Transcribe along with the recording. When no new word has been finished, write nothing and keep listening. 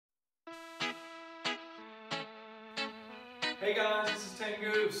Hey guys, this is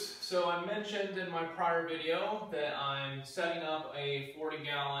Goose. So I mentioned in my prior video that I'm setting up a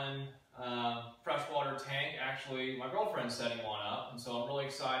 40-gallon freshwater tank. Actually, my girlfriend's setting one up, and so I'm really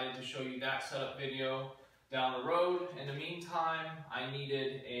excited to show you that setup video down the road. In the meantime, I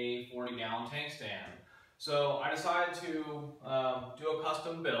needed a 40-gallon tank stand. So I decided to do a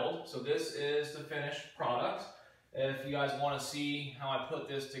custom build. So this is the finished product. If you guys want to see how I put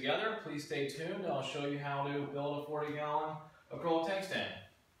this together, please stay tuned. I'll show you how to build a 40-gallon acrylic tank stand.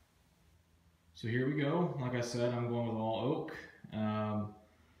 So here we go. Like I said, I'm going with all oak.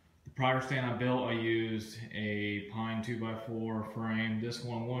 The prior stand I built, I used a pine 2x4 frame. This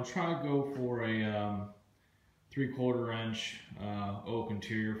one, I'm going to try to go for a 3/4 inch oak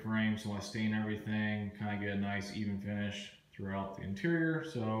interior frame, so I stain everything, kind of get a nice even finish throughout the interior.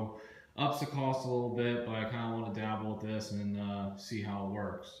 So ups the cost a little bit, but I kind of want to dabble with this and see how it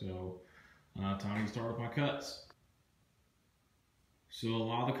works. So time to start with my cuts. So a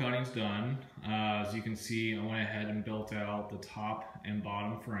lot of the cutting's done. As you can see, I went ahead and built out the top and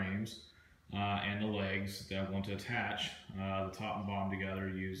bottom frames and the legs that I want to attach the top and bottom together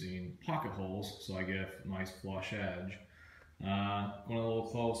using pocket holes, so I get a nice flush edge. Going a little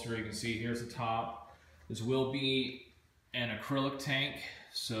closer, you can see here's the top. This will be an acrylic tank,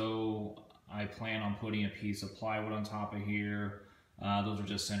 so I plan on putting a piece of plywood on top of here. Those are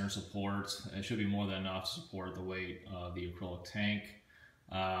just center supports. It should be more than enough to support the weight of the acrylic tank,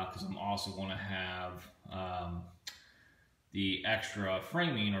 because I'm also going to have the extra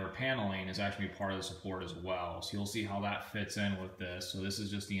framing or paneling is actually part of the support as well. So you'll see how that fits in with this. So this is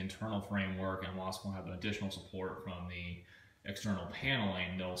just the internal framework, and I'm also going to have an additional support from the external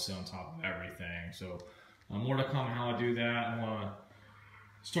paneling that'll sit on top of everything. So more to come on how I do that. I'm going to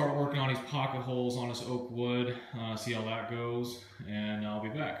start working on these pocket holes on this oak wood, see how that goes, and I'll be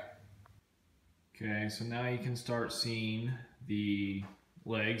back. Okay, so now you can start seeing the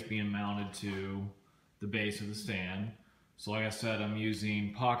legs being mounted to the base of the stand. So like I said, I'm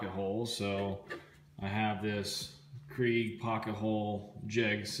using pocket holes. So I have this Krieg pocket hole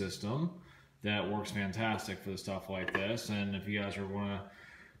jig system that works fantastic for the stuff like this. And if you guys are going to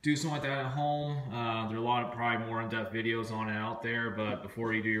do something like that at home, there are a lot of probably more in-depth videos on it out there, but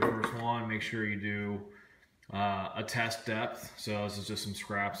before you do your first one, make sure you do a test depth. So this is just some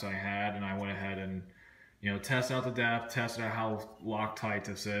scraps I had, and I went ahead and test out the depth, tested out how Loctite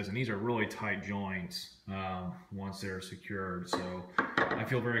this is, and these are really tight joints once they're secured. So I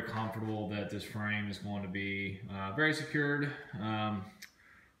feel very comfortable that this frame is going to be very secured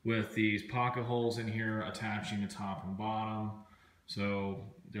with these pocket holes in here attaching the top and bottom. So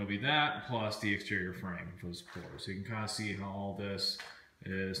there'll be that plus the exterior frame for the support. So you can kind of see how all this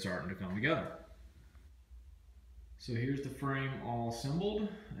is starting to come together. So here's the frame all assembled.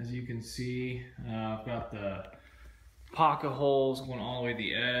 As you can see, I've got the pocket holes going all the way to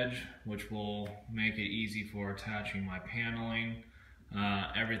the edge, which will make it easy for attaching my paneling.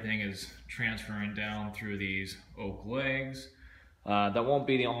 Everything is transferring down through these oak legs. That won't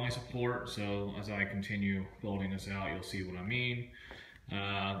be the only support, so as I continue building this out, you'll see what I mean.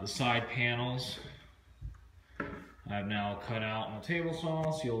 The side panels I've now cut out on the table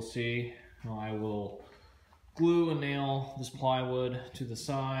saw, so you'll see how I will glue and nail this plywood to the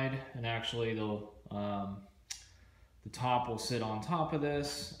side, and actually the top will sit on top of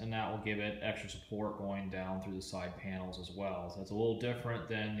this, and that will give it extra support going down through the side panels as well. So that's a little different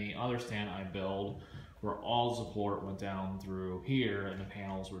than the other stand I built, where all the support went down through here and the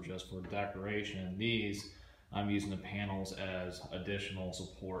panels were just for decoration. These, I'm using the panels as additional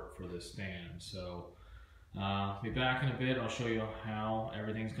support for this stand. So be back in a bit, I'll show you how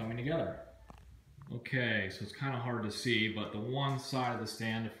everything's coming together. Okay, so it's kind of hard to see, but the one side of the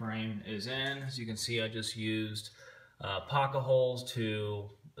stand, the frame is in. As you can see, I just used pocket holes to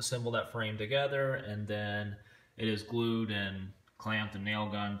assemble that frame together, and then it is glued and clamped and nail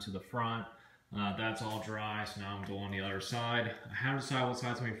gun to the front. That's all dry, so now I'm going the other side. I haven't decided what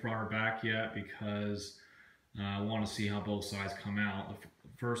side's going to be front or back yet, because I want to see how both sides come out.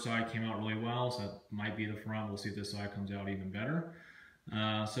 The first side came out really well, so that might be the front. We'll see if this side comes out even better.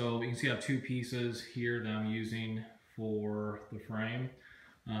 So you can see I have two pieces here that I'm using for the frame.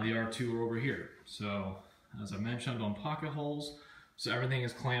 The other two are over here. So as I mentioned, I'm doing pocket holes. So everything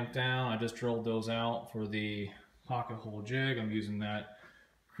is clamped down. I just drilled those out for the pocket hole jig. I'm using that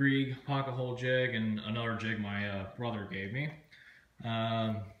Krieg pocket hole jig and another jig my brother gave me.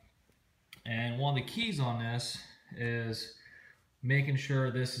 And one of the keys on this is making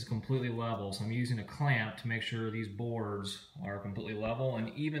sure this is completely level. So I'm using a clamp to make sure these boards are completely level, and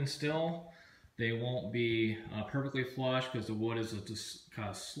even still they won't be perfectly flush because the wood is just kind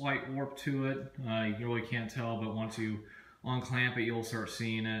of slight warp to it. You really can't tell, but once you unclamp it, you'll start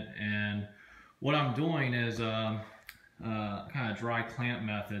seeing it. And what I'm doing is kind of dry clamp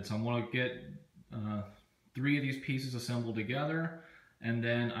method. So I'm going to get 3 of these pieces assembled together, and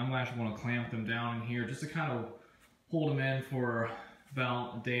then I'm actually going to clamp them down in here just to kind of hold them in for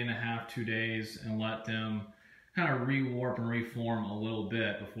about a day and a half, 2 days, and let them kind of re-warp and reform a little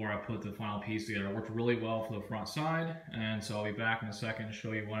bit before I put the final piece together. It worked really well for the front side, and so I'll be back in a second to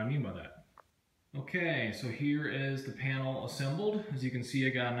show you what I mean by that. Okay, so here is the panel assembled. As you can see, I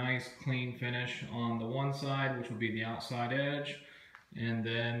got a nice clean finish on the one side, which will be the outside edge, and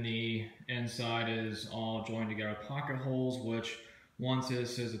then the inside is all joined together with pocket holes, which once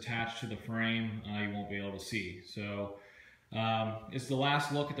this is attached to the frame, you won't be able to see. So it's the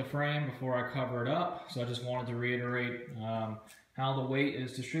last look at the frame before I cover it up. So I just wanted to reiterate how the weight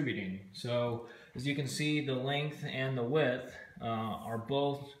is distributing. So as you can see, the length and the width are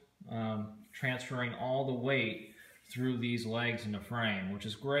both transferring all the weight through these legs in the frame, which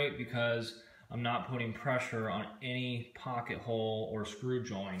is great because I'm not putting pressure on any pocket hole or screw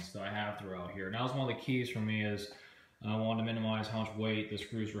joints that I have throughout here. And that was one of the keys for me, is I wanted to minimize how much weight the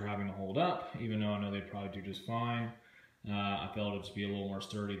screws were having to hold up, even though I know they'd probably do just fine. I felt it would just be a little more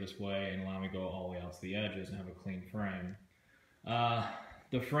sturdy this way and allow me to go all the way out to the edges and have a clean frame.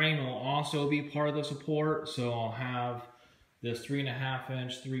 The frame will also be part of the support, so I'll have this 3.5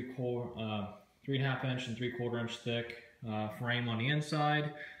 inch, 3.5 inch and 3/4 inch thick frame on the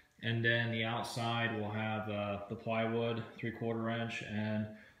inside, and then the outside will have the plywood 3/4 inch, and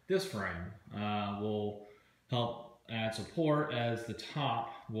this frame will help add support, as the top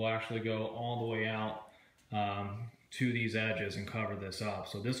will actually go all the way out to these edges and cover this up.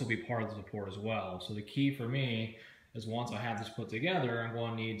 So this will be part of the support as well. So the key for me is, once I have this put together, I'm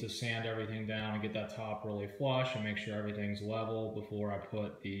going to need to sand everything down and get that top really flush and make sure everything's level before I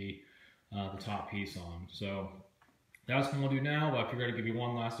put the top piece on. So that's what I'm going to do now, but I figured I'd give you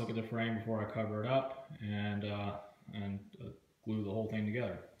one last look at the frame before I cover it up and glue the whole thing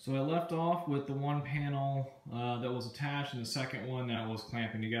together. So I left off with the one panel that was attached and the second one that was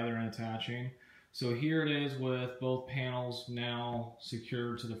clamping together and attaching. So here it is with both panels now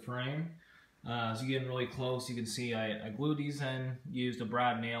secured to the frame. As you get really close, you can see I glued these in, used a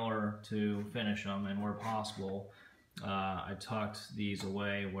brad nailer to finish them, and where possible, I tucked these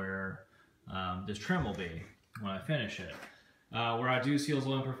away where this trim will be when I finish it. Where I do see those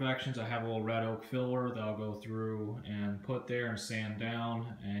little imperfections, I have a little red oak filler that I'll go through and put there and sand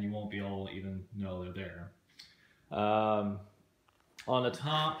down, and you won't be able to even know they're there. On the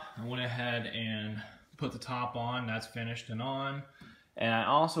top, I went ahead and put the top on. That's finished and on. And I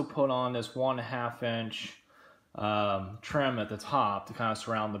also put on this 1.5 inch trim at the top to kind of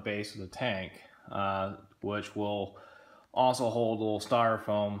surround the base of the tank, which will also hold a little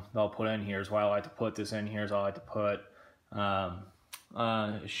styrofoam that I'll put in here. Is why I like to put this in here, is I like to put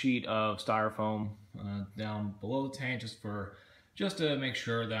a sheet of styrofoam down below the tank just to make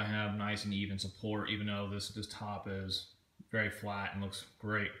sure that I have nice and even support, even though this top is very flat and looks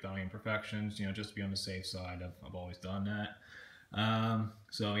great without any imperfections. You know, just to be on the safe side, I've always done that.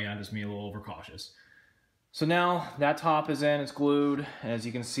 So yeah, just me a little overcautious. So now that top is in, it's glued. As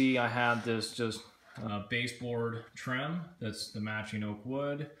you can see, I have this just baseboard trim that's the matching oak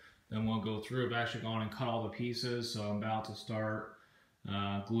wood. Then we'll go through. I've actually gone and cut all the pieces, so I'm about to start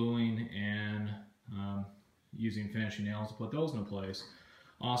gluing and using finishing nails to put those into place.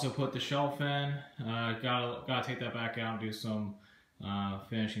 Also put the shelf in. Gotta take that back out and do some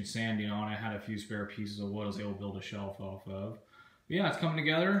finishing sanding on it. I had a few spare pieces of wood I was able to build a shelf off of. But yeah, it's coming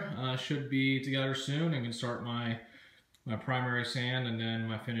together. Should be together soon. I can start my primary sand and then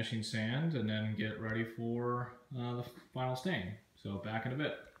my finishing sand, and then get ready for the final stain. So back in a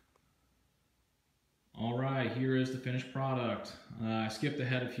bit. Alright, here is the finished product. I skipped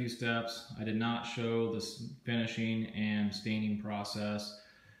ahead a few steps. I did not show the finishing and staining process.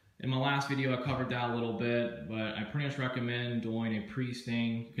 In my last video I covered that a little bit, but I pretty much recommend doing a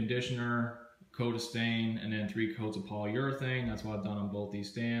pre-stain conditioner, coat of stain, and then 3 coats of polyurethane. That's what I've done on both these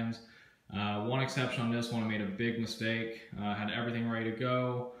stands. One exception on this one, I made a big mistake. Had everything ready to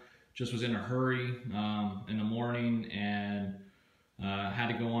go, just was in a hurry in the morning, and had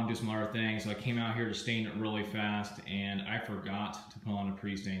to go on and do some other things. So I came out here to stain it really fast, and I forgot to put on a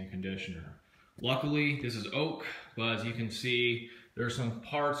pre-stain conditioner. Luckily, this is oak, but as you can see, there's some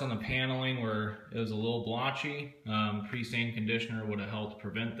parts on the paneling where it was a little blotchy. Pre-stain conditioner would have helped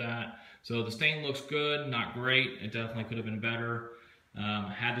prevent that. So the stain looks good, not great. It definitely could have been better.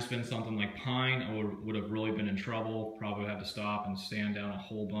 Had this been something like pine, I would have really been in trouble. Probably had to stop and sand down a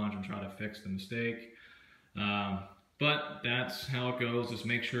whole bunch and try to fix the mistake. But that's how it goes. Just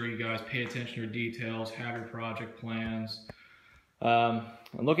make sure you guys pay attention to your details, have your project plans. And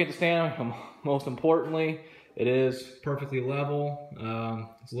look at the stand, most importantly, it is perfectly level.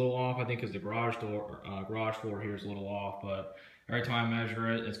 It's a little off, I think, because the garage floor here is a little off, but every time I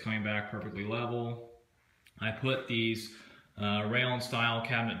measure it, it's coming back perfectly level. I put these railing style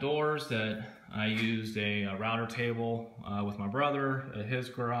cabinet doors that I used a router table with my brother at his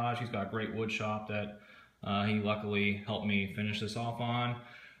garage. He's got a great wood shop that he luckily helped me finish this off on.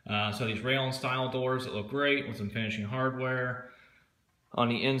 So these railing style doors that look great with some finishing hardware. On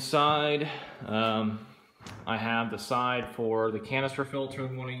the inside, I have the side for the canister filter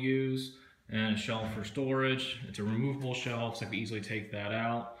I want to use and a shelf for storage. It's a removable shelf, so I can easily take that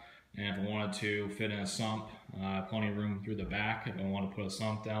out. And if I wanted to fit in a sump, plenty of room through the back if I want to put a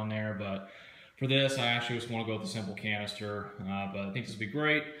sump down there. But for this, I actually just want to go with the simple canister. But I think this would be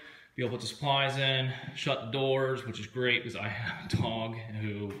great. Be able to put the supplies in, shut the doors, which is great because I have a dog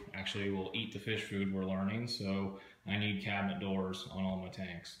who actually will eat the fish food we're learning. So I need cabinet doors on all my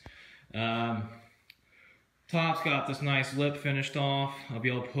tanks. Top's got this nice lip finished off. I'll be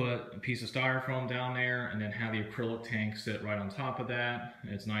able to put a piece of styrofoam down there and then have the acrylic tank sit right on top of that.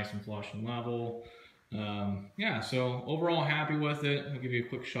 It's nice and flush and level. Yeah, so overall happy with it. I'll give you a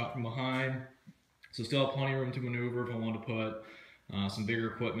quick shot from behind. So still have plenty of room to maneuver if I want to put some bigger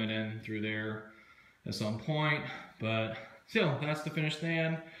equipment in through there at some point. But still, that's the finished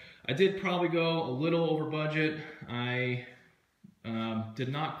stand. I did probably go a little over budget. I did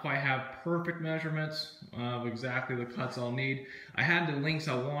not quite have perfect measurements of exactly the cuts I'll need. I had the lengths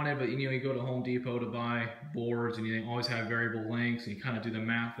I wanted, but you go to Home Depot to buy boards and you always have variable lengths, and you kind of do the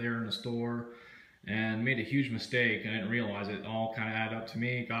math there in the store and made a huge mistake. I didn't realize it all kind of added up to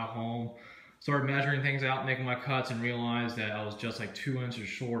me. Got home, started measuring things out, making my cuts, and realized that I was just like 2 inches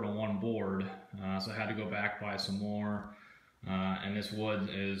short on one board. So I had to go back, buy some more. And this wood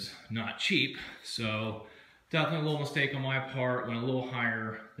is not cheap, so definitely a little mistake on my part. Went a little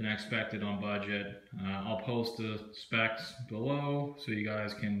higher than I expected on budget. I'll post the specs below so you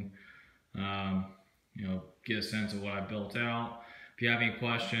guys can get a sense of what I built out. If you have any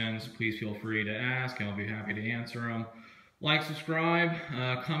questions, please feel free to ask and I'll be happy to answer them. Like, subscribe.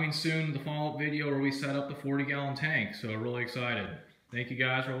 Coming soon, the follow-up video where we set up the 40-gallon tank, so really excited. Thank you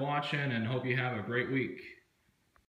guys for watching and hope you have a great week.